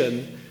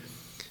station.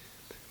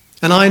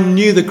 And I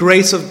knew the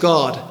grace of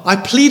God. I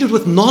pleaded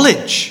with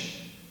knowledge.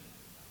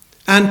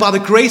 And by the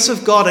grace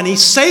of God, and he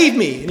saved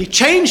me, and he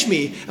changed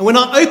me. And when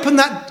I opened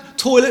that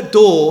toilet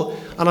door,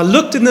 and I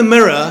looked in the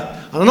mirror,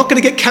 and I'm not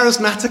going to get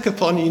charismatic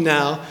upon you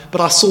now,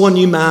 but I saw a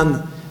new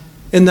man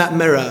in that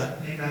mirror.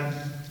 Amen.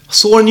 I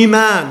saw a new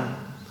man.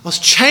 I was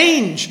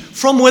changed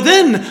from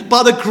within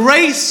by the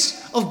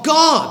grace of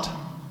God.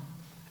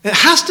 It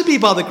has to be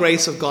by the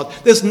grace of God.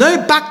 There's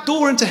no back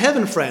door into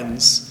heaven,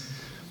 friends.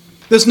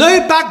 There's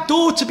no back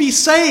door to be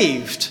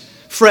saved,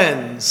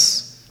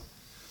 friends.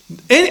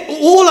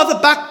 All other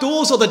back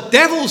doors are the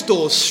devil's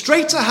doors,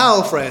 straight to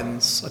hell,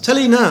 friends. I tell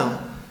you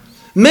now.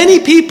 Many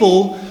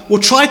people will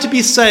try to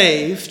be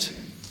saved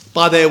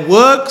by their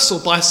works or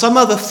by some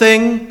other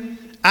thing,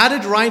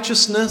 added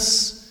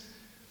righteousness.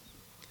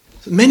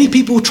 Many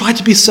people will try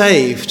to be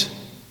saved,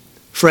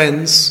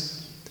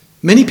 friends.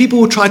 Many people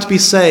will try to be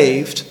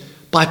saved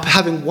by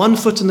having one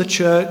foot in the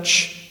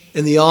church,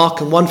 in the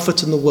ark, and one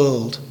foot in the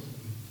world.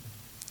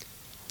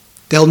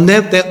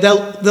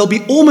 They'll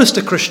be almost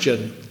a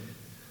Christian.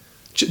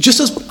 Just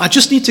as I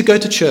just need to go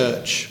to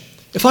church.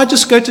 If I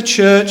just go to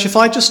church, if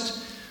I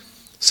just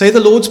say the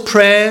Lord's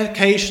Prayer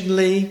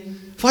occasionally,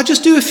 if I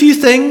just do a few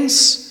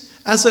things,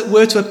 as it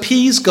were, to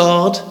appease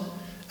God,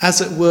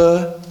 as it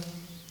were,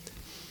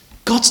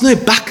 God's no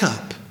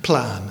backup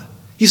plan.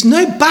 He's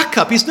no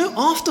backup. He's no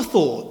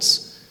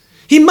afterthoughts.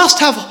 He must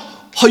have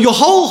your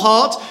whole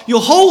heart,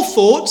 your whole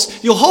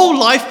thoughts, your whole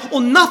life, or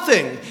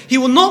nothing. He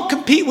will not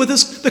compete with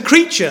the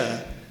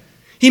creature.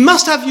 He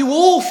must have you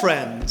all,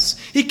 friends.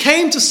 He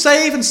came to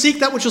save and seek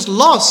that which was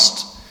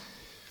lost.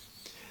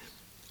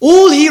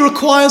 All he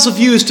requires of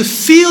you is to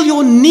feel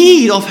your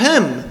need of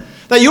him,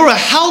 that you're a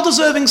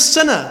hell-deserving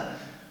sinner.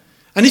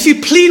 And if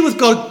you plead with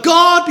God,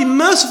 God, be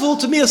merciful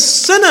to me, a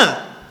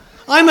sinner.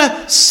 I'm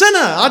a sinner.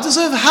 I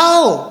deserve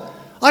hell.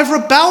 I've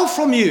rebelled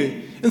from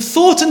you in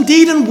thought and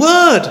deed and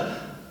word.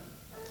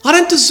 I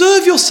don't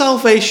deserve your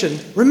salvation.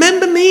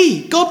 Remember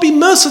me. God, be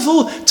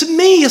merciful to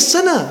me, a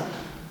sinner.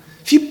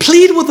 If you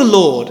plead with the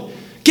Lord,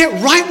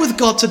 get right with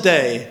God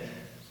today.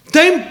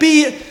 Don't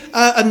be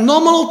a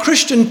nominal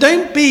Christian.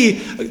 Don't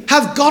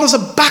have God as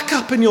a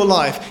backup in your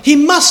life. He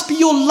must be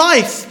your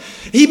life.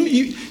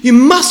 You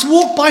must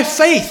walk by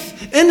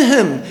faith in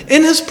him,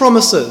 in his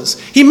promises.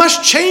 He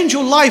must change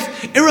your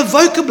life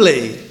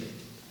irrevocably.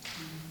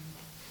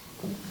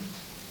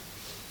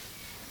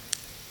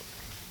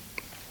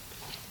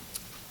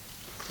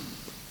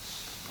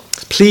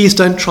 Please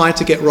don't try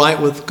to get right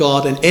with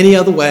God in any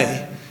other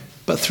way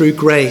but through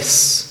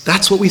grace.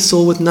 That's what we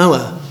saw with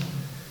Noah.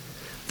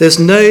 There's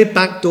no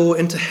back door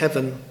into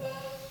heaven.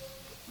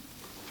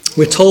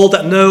 We're told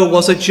that Noah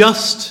was a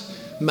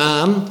just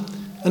man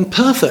and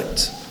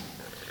perfect.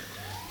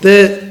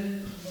 This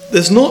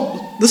is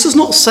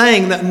not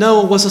saying that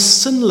Noah was a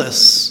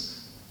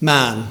sinless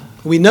man.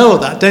 We know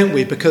that, don't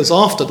we? Because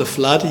after the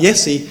flood,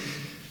 yes, he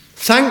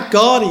thanked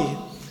God, he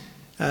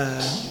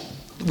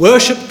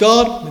worshipped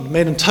God,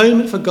 made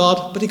atonement for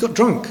God, but he got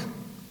drunk.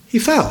 He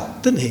fell,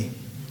 didn't he?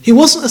 He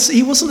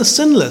wasn't a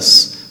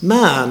sinless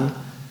man.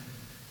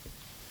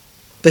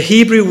 The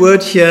Hebrew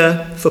word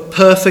here for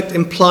perfect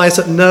implies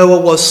that Noah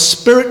was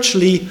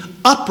spiritually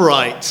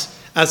upright,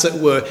 as it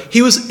were.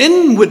 He was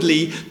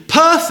inwardly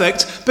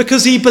perfect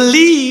because he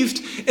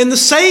believed in the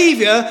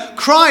Saviour,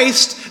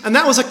 Christ, and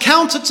that was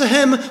accounted to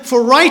him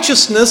for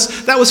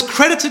righteousness that was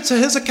credited to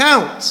his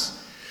account.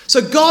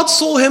 So God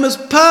saw him as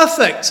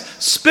perfect,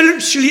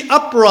 spiritually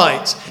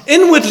upright,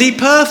 inwardly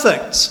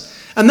perfect.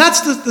 And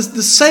that's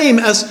the same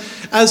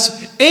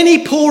as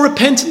any poor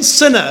repentant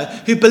sinner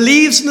who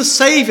believes in the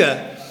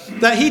Saviour,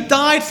 that he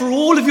died for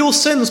all of your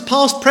sins,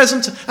 past,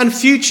 present, and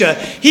future.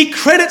 He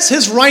credits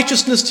his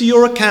righteousness to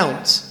your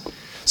account.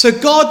 So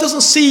God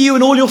doesn't see you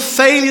in all your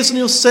failures and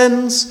your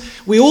sins.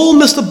 We all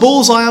miss the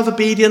bullseye of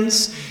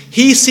obedience.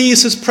 He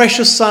sees his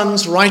precious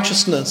Son's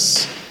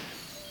righteousness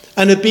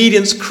and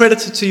obedience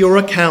credited to your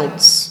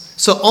accounts.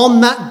 So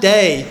on that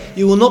day,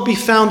 you will not be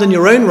found in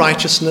your own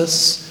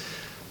righteousness,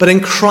 but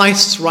in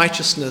Christ's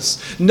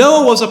righteousness.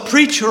 Noah was a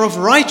preacher of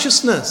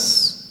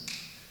righteousness.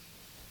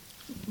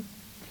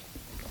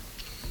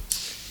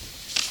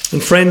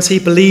 And friends, he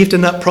believed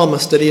in that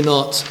promise, did he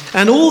not?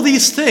 And all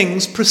these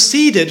things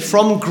proceeded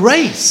from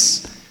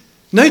grace.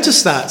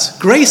 Notice that.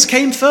 Grace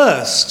came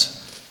first.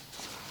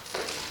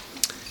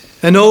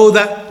 And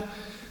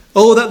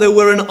that there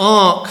were an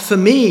ark for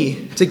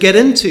me to get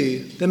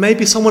into. There may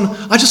be someone,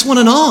 I just want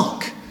an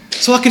ark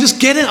so I can just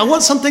get in. I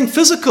want something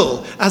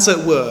physical, as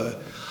it were.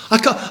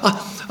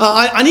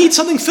 I need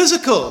something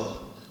physical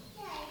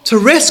to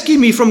rescue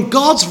me from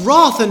God's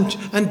wrath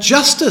and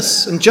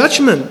justice and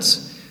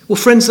judgment. Well,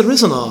 friends, there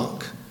is an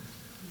ark.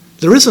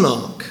 There is an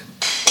ark.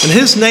 And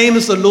his name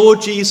is the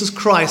Lord Jesus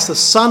Christ, the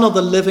Son of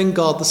the living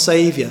God, the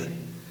Saviour,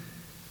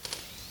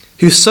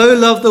 who so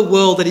loved the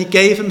world that he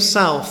gave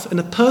himself in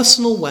a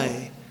personal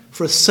way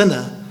for a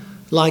sinner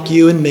like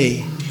you and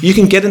me. You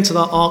can get into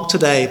that ark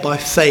today by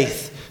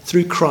faith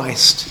through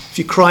Christ. If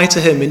you cry to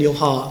him in your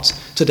heart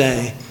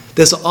today,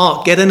 there's an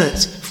ark. Get in it,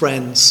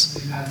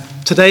 friends.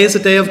 Today is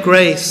a day of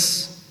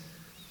grace.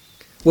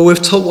 Well, we're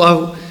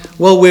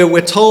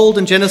told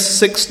in Genesis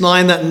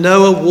 6:9 that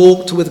Noah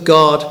walked with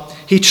God.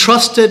 He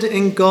trusted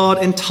in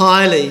God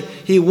entirely.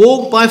 He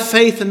walked by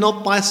faith and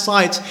not by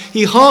sight.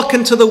 He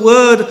hearkened to the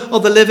word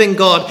of the living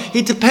God.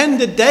 He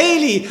depended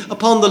daily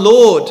upon the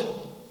Lord.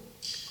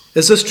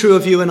 Is this true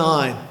of you and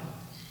I?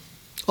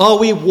 Are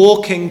we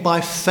walking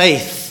by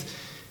faith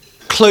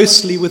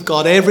closely with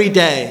God every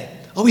day?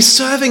 Are we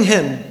serving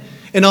him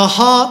in our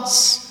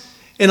hearts,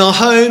 in our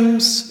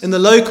homes, in the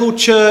local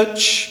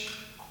church,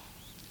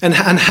 and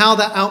how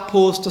that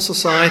outpours to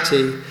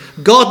society?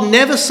 God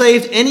never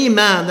saved any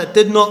man that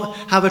did not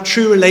have a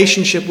true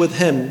relationship with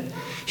him.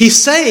 He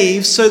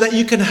saves so that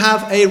you can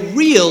have a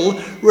real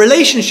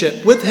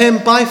relationship with him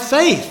by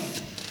faith.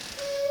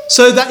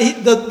 So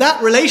that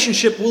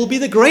relationship will be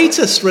the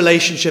greatest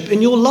relationship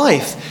in your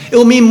life. It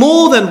will mean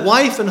more than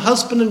wife and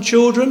husband and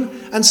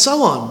children and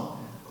so on.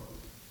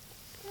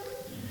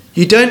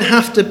 You don't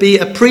have to be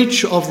a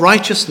preacher of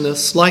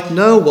righteousness like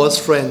Noah was,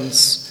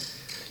 friends.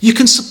 You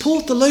can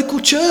support the local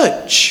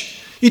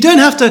church. You don't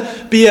have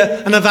to be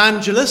an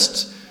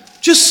evangelist.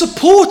 Just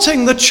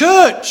supporting the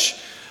church,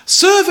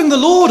 serving the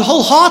Lord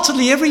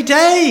wholeheartedly every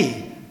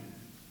day,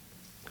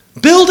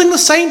 building the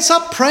saints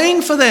up,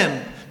 praying for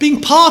them,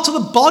 being part of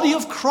the body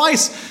of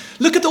Christ.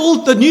 Look at all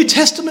the New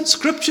Testament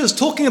scriptures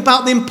talking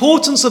about the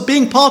importance of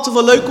being part of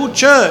a local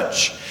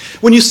church.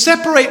 When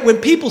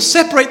people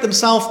separate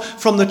themselves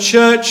from the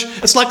church,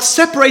 it's like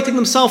separating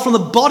themselves from the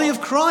body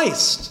of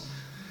Christ.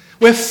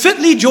 We're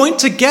fitly joined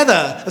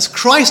together as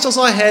Christ as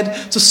our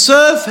head to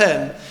serve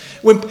him.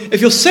 If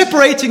you're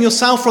separating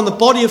yourself from the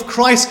body of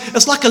Christ,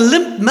 it's like a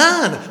limp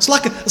man. It's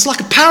like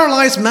a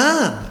paralyzed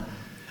man.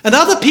 And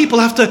other people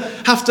have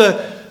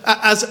to,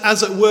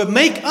 as it were,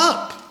 make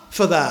up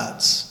for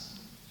that.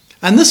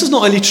 And this is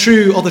not only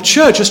true of the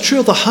church, it's true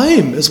of the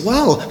home as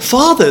well.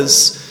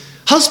 Fathers,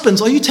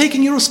 husbands, are you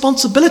taking your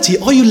responsibility?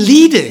 Are you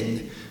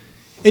leading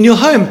in your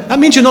home? That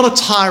means you're not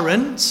a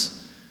tyrant.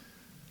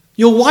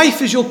 Your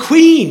wife is your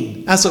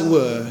queen, as it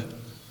were.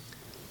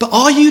 But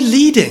are you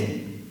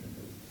leading?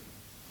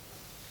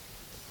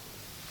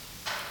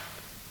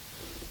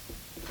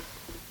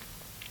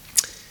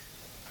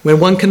 When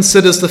one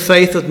considers the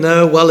faith of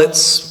Noah, well,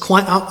 it's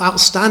quite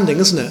outstanding,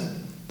 isn't it?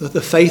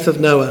 The faith of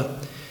Noah.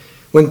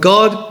 When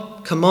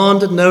God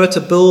commanded Noah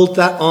to build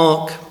that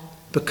ark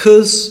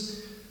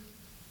because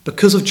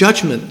of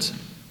judgment,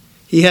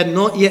 he had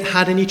not yet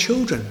had any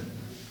children.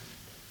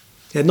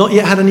 He had not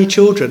yet had any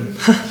children.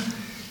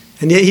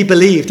 And yet he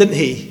believed, didn't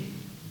he?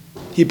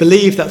 He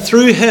believed that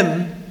through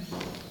him,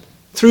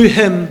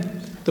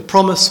 the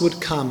promise would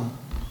come.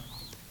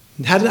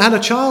 He hadn't had a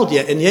child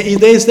yet, and yet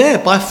he's there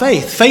by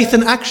faith. Faith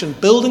in action,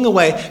 building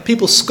away.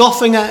 People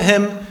scoffing at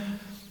him.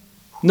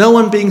 No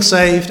one being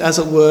saved, as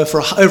it were,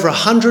 for over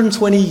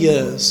 120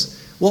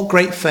 years. What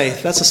great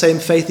faith. That's the same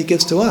faith he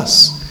gives to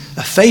us.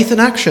 A faith in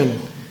action,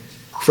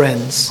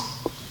 friends.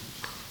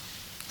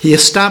 He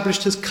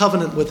established his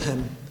covenant with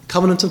him.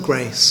 Covenant of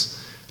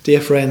grace.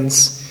 Dear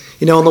friends,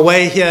 you know, on the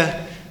way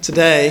here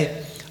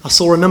today, I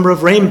saw a number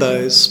of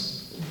rainbows.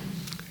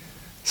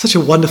 Such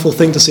a wonderful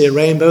thing to see a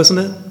rainbow, isn't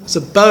it? It's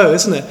a bow,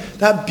 isn't it?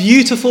 That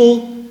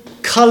beautiful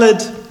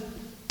coloured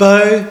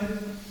bow.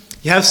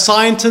 You have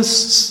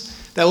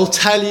scientists that will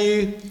tell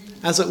you,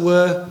 as it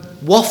were,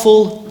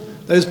 waffle,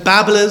 those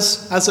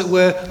babblers, as it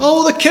were,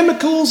 oh, the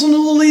chemicals and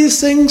all these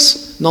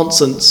things.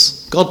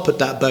 Nonsense. God put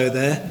that bow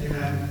there.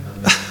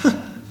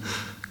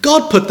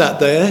 God put that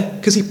there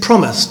because he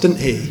promised, didn't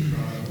he?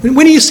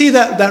 When you see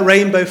that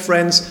rainbow,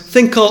 friends,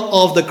 think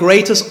of the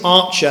greatest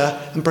archer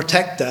and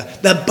protector,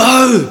 the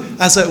bow,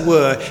 as it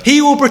were.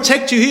 He will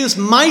protect you. He is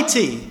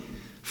mighty.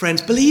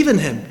 Friends, believe in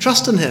him.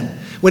 Trust in him.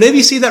 Whenever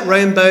you see that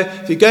rainbow,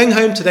 if you're going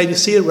home today and you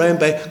see a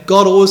rainbow,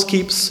 God always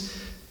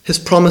keeps his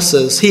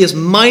promises. He is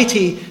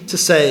mighty to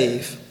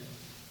save.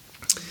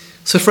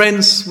 So,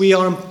 friends, we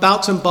are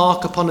about to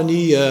embark upon a new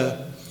year.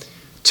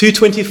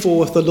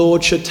 2:24, if the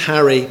Lord should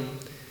tarry.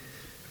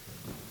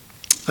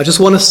 I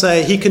just want to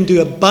say he can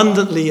do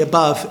abundantly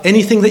above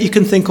anything that you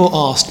can think or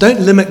ask.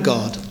 Don't limit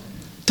God.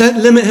 Don't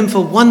limit him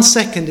for 1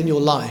 second in your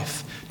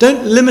life.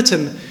 Don't limit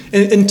him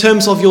in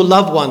terms of your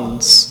loved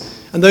ones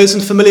and those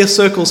in familiar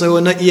circles who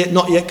are not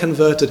yet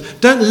converted.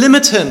 Don't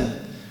limit him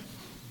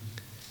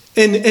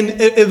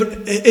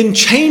in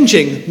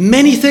changing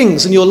many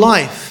things in your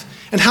life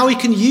and how he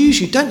can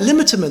use you. Don't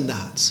limit him in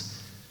that.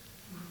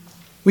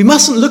 We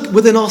mustn't look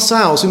within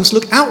ourselves. We must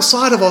look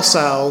outside of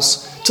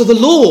ourselves to the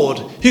Lord,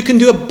 who can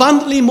do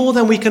abundantly more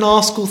than we can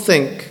ask or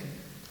think.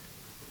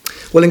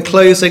 Well, in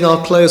closing,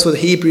 I'll close with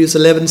Hebrews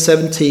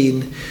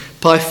 11:17.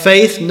 By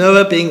faith,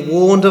 Noah, being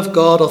warned of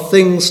God of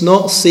things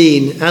not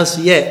seen as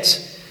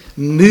yet,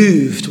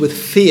 moved with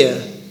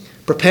fear,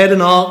 prepared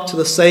an ark to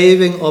the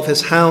saving of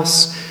his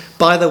house,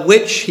 by the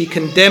which he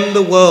condemned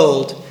the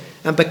world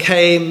and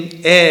became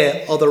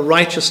heir of the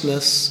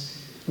righteousness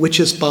which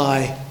is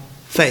by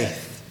faith.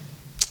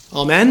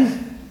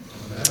 Amen?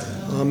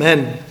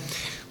 Amen.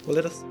 Well,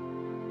 let us...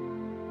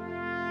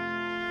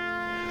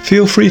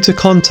 Feel free to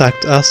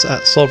contact us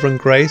at Sovereign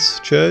Grace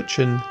Church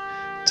in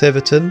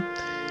Tiverton.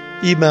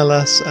 Email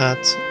us at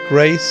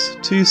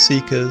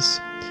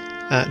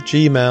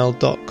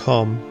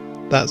grace2seekers@gmail.com.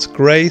 That's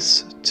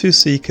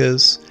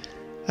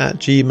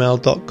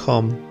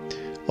grace2seekers@gmail.com.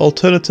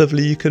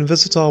 Alternatively, you can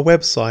visit our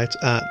website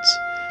at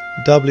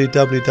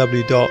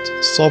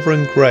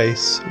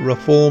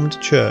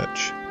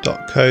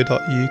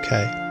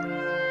www.sovereigngracereformedchurch.co.uk.